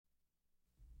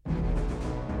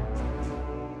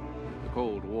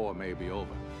war may be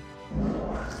over.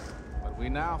 But we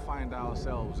now find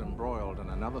ourselves embroiled in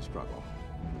another struggle,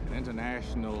 an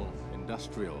international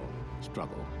industrial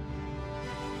struggle,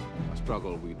 a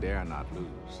struggle we dare not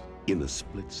lose. In a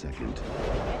split second,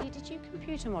 Eddie, did you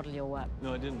computer model your work?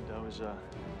 No, I didn't. I was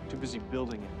too busy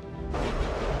building it.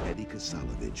 Eddie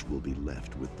Kasalevich will be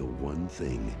left with the one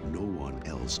thing no one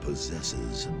else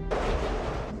possesses.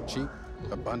 Cheap,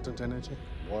 abundant energy,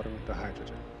 water to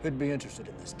hydrogen. Who'd be interested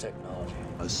in this technology?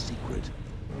 A secret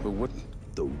Who wouldn't?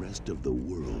 the rest of the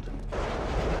world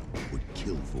would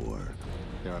kill for.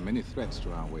 There are many threats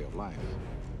to our way of life.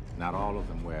 Not all of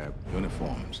them wear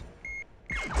uniforms.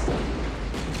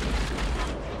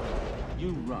 You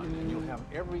run, and you'll have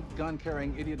every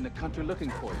gun-carrying idiot in the country looking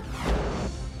for you.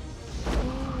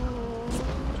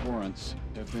 Warrants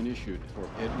have been issued for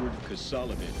Edward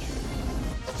Kasalevich.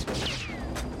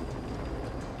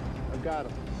 I got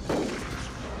him.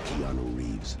 Keanu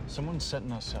Reeves, Someone's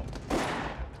setting us up.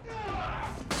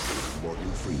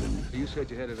 Morgan Freeman, You said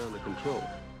you had it under control.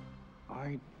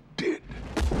 I did.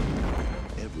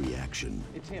 every action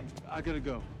It's him. I gotta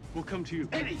go. We'll come to you.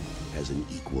 Eddie! has an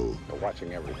equal We're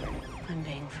watching everything. I'm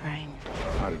being framed.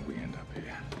 How did we end up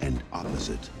here? and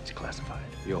opposite. It's classified.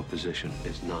 Your position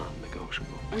is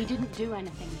non-negotiable. We didn't do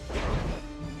anything.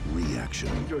 Reaction.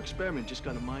 Your experiment just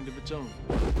got a mind of its own.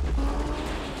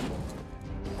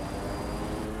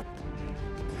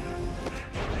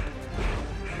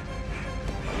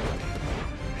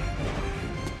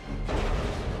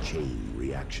 Chain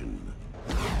reaction.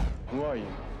 Who are you?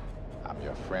 I'm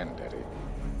your friend, Eddie.